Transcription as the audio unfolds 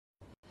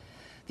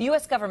The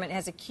U.S. government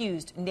has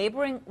accused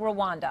neighboring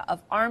Rwanda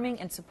of arming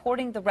and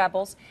supporting the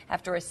rebels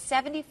after a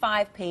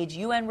 75-page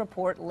UN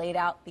report laid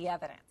out the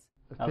evidence.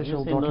 Have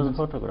you seen those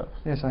photographs?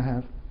 Yes, I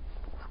have.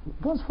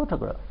 Those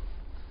photographs?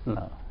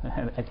 No,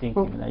 I think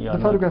well, you are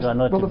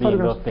not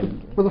being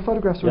open. Well, the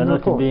photographs are you in the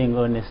not report. being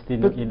honest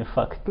in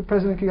fact. But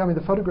President Kagame,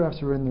 the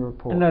photographs are in the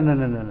report. No.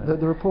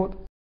 The report.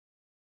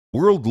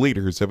 World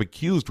leaders have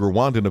accused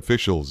Rwandan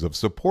officials of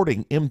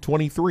supporting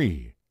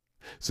M23.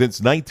 Since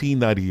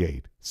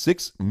 1998,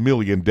 6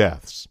 million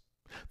deaths.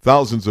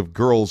 Thousands of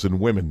girls and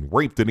women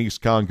raped in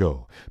East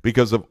Congo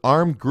because of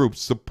armed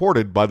groups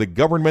supported by the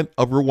government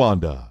of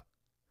Rwanda.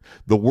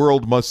 The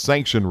world must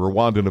sanction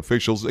Rwandan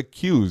officials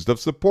accused of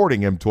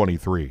supporting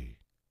M23.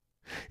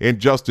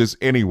 Injustice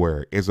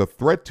anywhere is a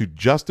threat to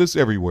justice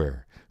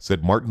everywhere,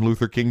 said Martin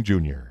Luther King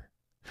Jr.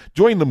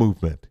 Join the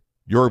movement.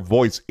 Your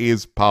voice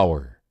is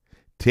power.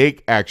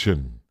 Take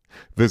action.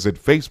 Visit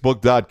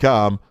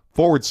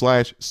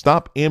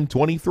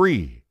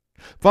facebook.com/StopM23.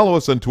 Follow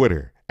us on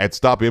Twitter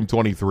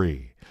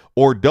 @StopM23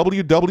 or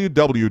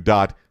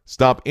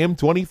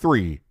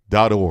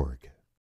www.stopm23.org.